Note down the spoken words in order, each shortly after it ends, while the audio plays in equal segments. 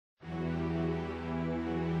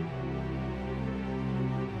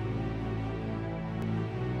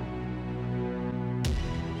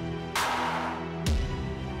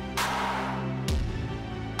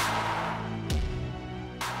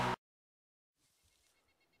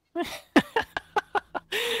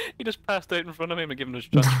He just passed out in front of him and given us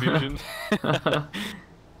transfusion.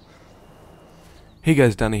 Hey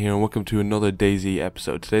guys, Danny here and welcome to another DayZ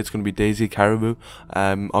episode. Today it's going to be DayZ Caribou.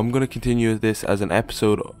 I'm going to continue this as an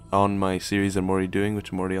episode on my series I'm already doing,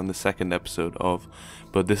 which I'm already on the second episode of.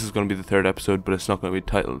 But this is going to be the third episode, but it's not going to be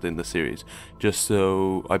titled in the series. Just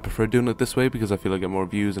so I prefer doing it this way because I feel I get more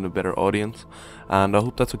views and a better audience. And I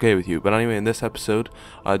hope that's okay with you. But anyway, in this episode,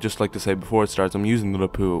 I'd just like to say before it starts, I'm using the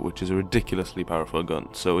Lapua, which is a ridiculously powerful gun.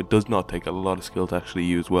 So it does not take a lot of skill to actually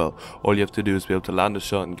use well. All you have to do is be able to land a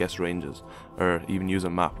shot and guess ranges. Or even use a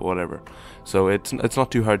map or whatever. So it's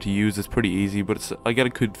not too hard to use, it's pretty easy, but I get a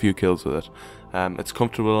good few kills with it. It's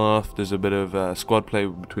comfortable enough. There's a bit of squad play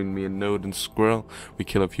between me and Node and Squirrel. We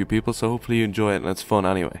kill a few people, so hopefully you enjoy it, and it's fun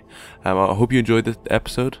anyway. I hope you enjoyed this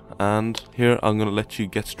episode, and here I'm going to let you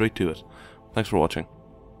get straight to it. Thanks for watching.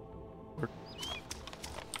 What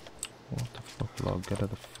the fuck, log? Get out of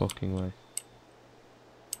the fucking way.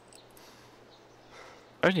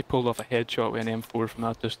 Imagine he pulled off a headshot with an M4 from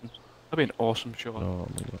that distance. That'd be an awesome shot. Oh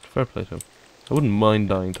my god, fair play to him. I wouldn't mind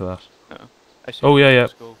dying to that. No. I see Oh yeah, yeah.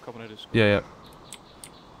 coming out of school. Yeah, yeah.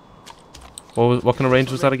 What kind of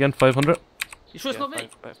range was that again? 500? You sure it's not me?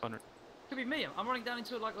 500. Could be me. I'm running down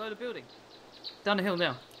into like a load of building. Down the hill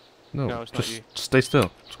now. No, it's not just you. stay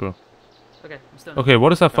still, Squirrel. Okay, I'm still. Okay,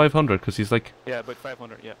 what is that 500? Because he's like... Yeah, about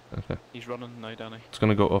 500, yeah. Okay. He's running now, Danny. It's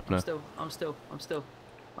gonna go up now. I'm still.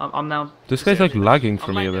 I'm now. This guy's like lagging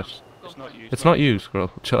for me a laying bit. down. It's not you. It's not you,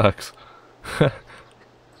 Squirrel. Chillax. Okay,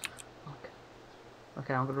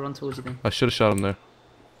 I'm gonna run towards you then. I should have shot him there.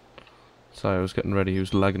 Sorry, I was getting ready. He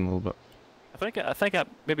was lagging a little bit. I think I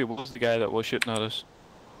maybe it was the guy that was shooting at us.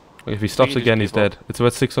 If he stops just again, he's gave up. dead. It's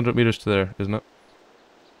about 600 meters to there, isn't it?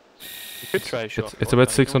 You could try a shot. It's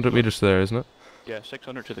about 600 meters to there, isn't it? Yeah,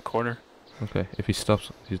 600 to the corner. Okay, if he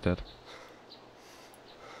stops, he's dead.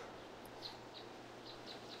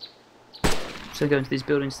 So go into these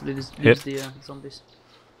buildings to lose the zombies.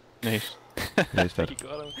 Nice. Yeah, he's dead. You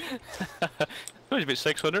got him. It was about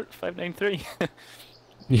 600, 593.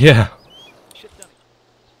 Yeah. Shit, Danny.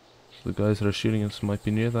 The guys that are shooting us might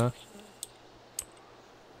be near that.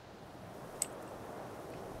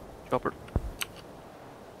 Chopper.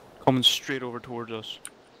 Coming straight over towards us.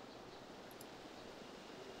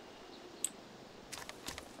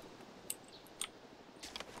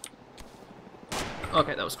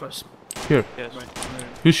 Okay, that was close. Here. Yes.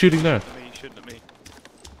 Who's shooting there? Shooting at me.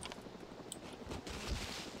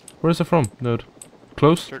 Where is it from? Node.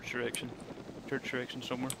 Close? Church direction. Church direction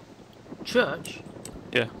somewhere. Church.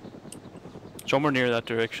 Yeah. Somewhere near that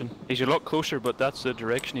direction. He's a lot closer, but that's the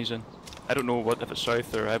direction he's in. I don't know what if it's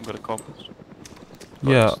south or I haven't got a compass.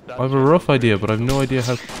 But Yeah, I have a rough idea, but I have no idea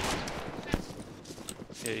how...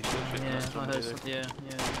 Yeah, he's still shooting Yeah, at I somebody heard. there.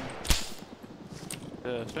 Yeah.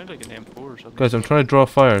 Sounds like an M4 or something. Guys, I'm trying to draw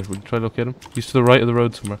fire. We can try to locate him. He's to the right of the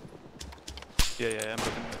road somewhere. Yeah, I'm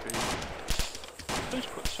looking at the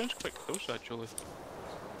sounds quite close actually.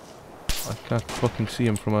 I can't fucking see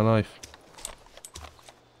him for my life.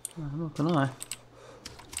 I'm not gonna lie.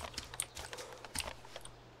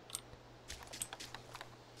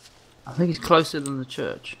 I think he's closer than the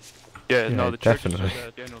church. Yeah, Yeah, no, the church definitely. is in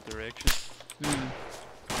the general direction.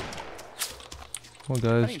 Come on, I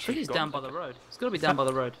guys. I think he's down by the road. It's gotta be down by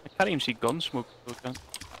the road. I can't even see gun smoke.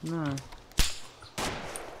 No.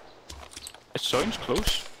 It sounds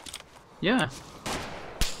close. Yeah.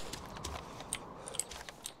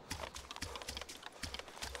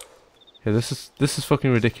 Yeah, this is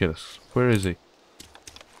fucking ridiculous. Where is he?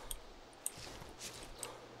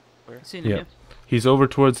 Where? Seen him, Yeah. yeah. He's over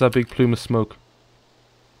towards that big plume of smoke.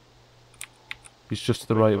 He's just to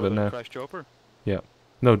the right of it now. Crash chopper.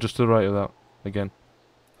 No, just to the right of that. Again.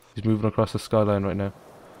 He's moving across the skyline right now.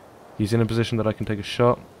 He's in a position that I can take a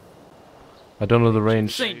shot. I don't know the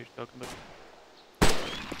range. Seen. You're talking about.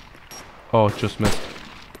 Oh, just missed.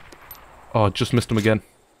 Oh, just missed him again.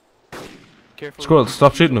 Careful. Squirrel,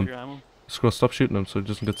 stop shooting him. Your ammo. Squirrel, stop shooting him so he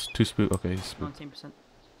doesn't get too spooked. Okay, he's spooked. 19%.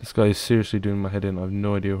 This guy is seriously doing my head in. I have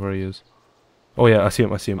no idea where he is. Oh yeah, I see him.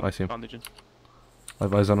 Bandaging. I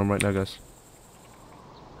have eyes on him right now, guys.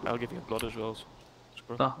 I'll give you blood as well.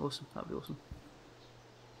 Squirrel. Ah, awesome. That'd be awesome.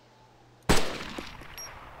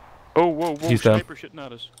 Oh, whoa, He's down. sniper shooting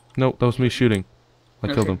at us. No, that was me shooting. I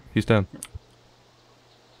killed Okay. him. He's down.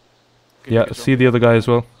 Good Yeah, to see go. the other guy as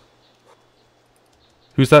well.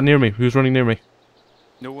 Who's that near me? Who's running near me?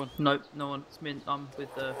 No one. Nope, no one. It's me. I'm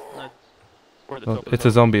with no. We're at the Oh, top of it's the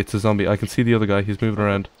a zombie. It's a zombie. I can see the other guy. He's moving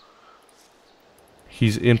around.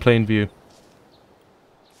 He's in plain view.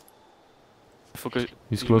 Fuck it.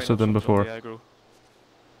 He's You closer might have than some before. zombie aggro.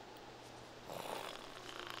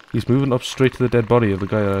 He's moving up straight to the dead body of the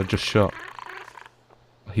guy that I just shot.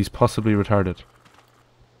 He's possibly retarded.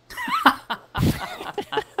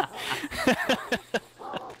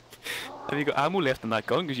 Have you got ammo left in that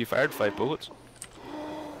gun? Because you fired 5 bullets.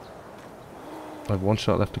 I have 1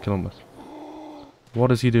 shot left to kill him with.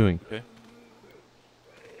 What is he doing? Okay.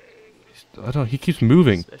 I don't know, he keeps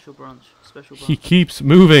moving. Special branch. Special branch. He keeps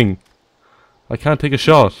moving. I can't take a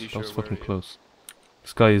shot. Too That was sure fucking where he close.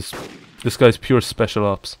 This guy's pure special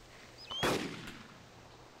ops.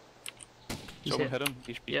 He's Someone hit. hit him.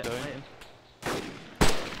 He's beat Yeah, down. I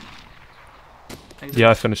hit him. Yeah,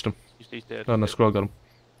 I finished him. He's dead. Oh no, Scroll got him.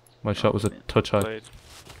 My shot was a brilliant. touch high. Played.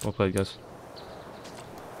 Well played, guys.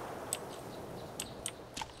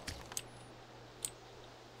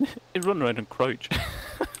 He'd run around and crouch.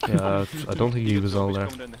 Yeah, I don't think he was all He's there.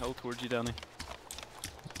 coming down the hill towards you, Danny.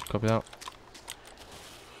 Copy that.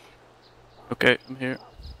 Okay, I'm here.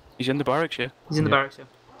 He's in the barracks, yeah. He's in the Yeah. barracks, yeah.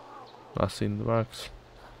 Last seen in the barracks.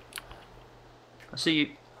 I see you.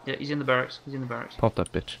 Yeah, he's in the barracks. He's in the barracks. Pop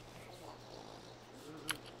that bitch.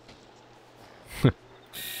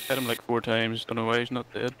 Hit him like 4 times. Don't know why he's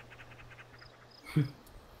not dead.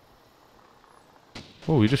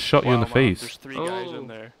 Oh, he just shot you in the Wow, man, face. There's 3 guys Oh. in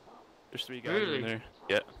there. There's 3 guys Really? in there.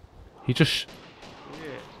 Yeah. He just...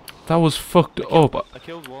 Yeah. That was fucked up. I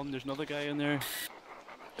killed 1. There's another guy in there.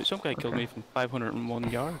 But some guy killed me from 501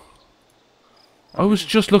 yards. I was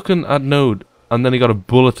just looking at Node, and then he got a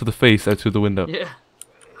bullet to the face out through the window. Yeah.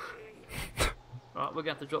 Right, we're gonna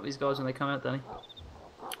have to drop these guys when they come out, Danny.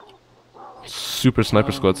 Super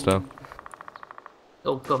sniper squad style.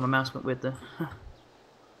 Oh god, my mouse went weird there.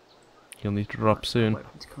 He'll need to drop soon. Wait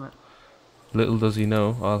for him to come out. Little does he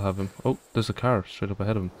know, I'll have him. Oh, there's a car straight up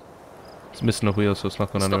ahead of him. It's missing a wheel, so it's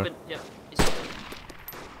not going He's anywhere. stopping. Yeah, he's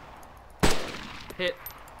stopping. Hit.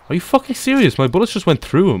 Are you fucking serious? My bullets just went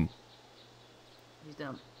through him. He's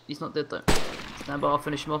down. He's not dead though. Stand by, I'll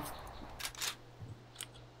finish him off.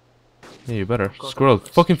 Yeah, you better. God, Squirrel, that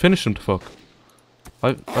was- fucking finish him to fuck.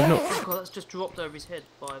 I know. Oh god, that's just dropped over his head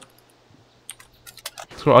by...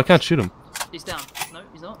 Squirrel, I can't shoot him. He's down. No,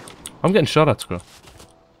 he's not. I'm getting shot at, Squirrel.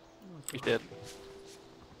 He's dead.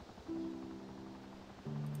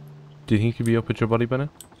 Do you think he'd be up with your body by now?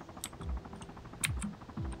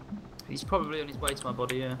 He's probably on his way to my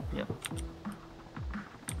body, yeah. Yeah.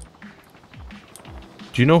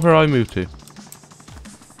 Do you know where I moved to?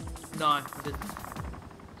 No, I didn't.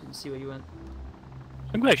 Didn't see where you went.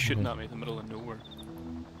 Some guy's shooting at me in the middle of nowhere.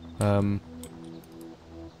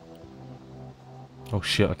 Oh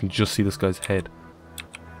shit, I can just see this guy's head.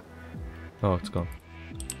 Oh, it's gone.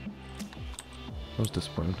 That was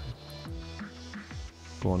disappointing.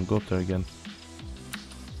 Go on, go up there again.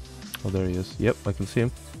 Oh, there he is. Yep, I can see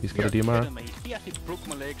him. He's got a DMR. He actually broke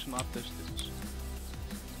my legs from that distance.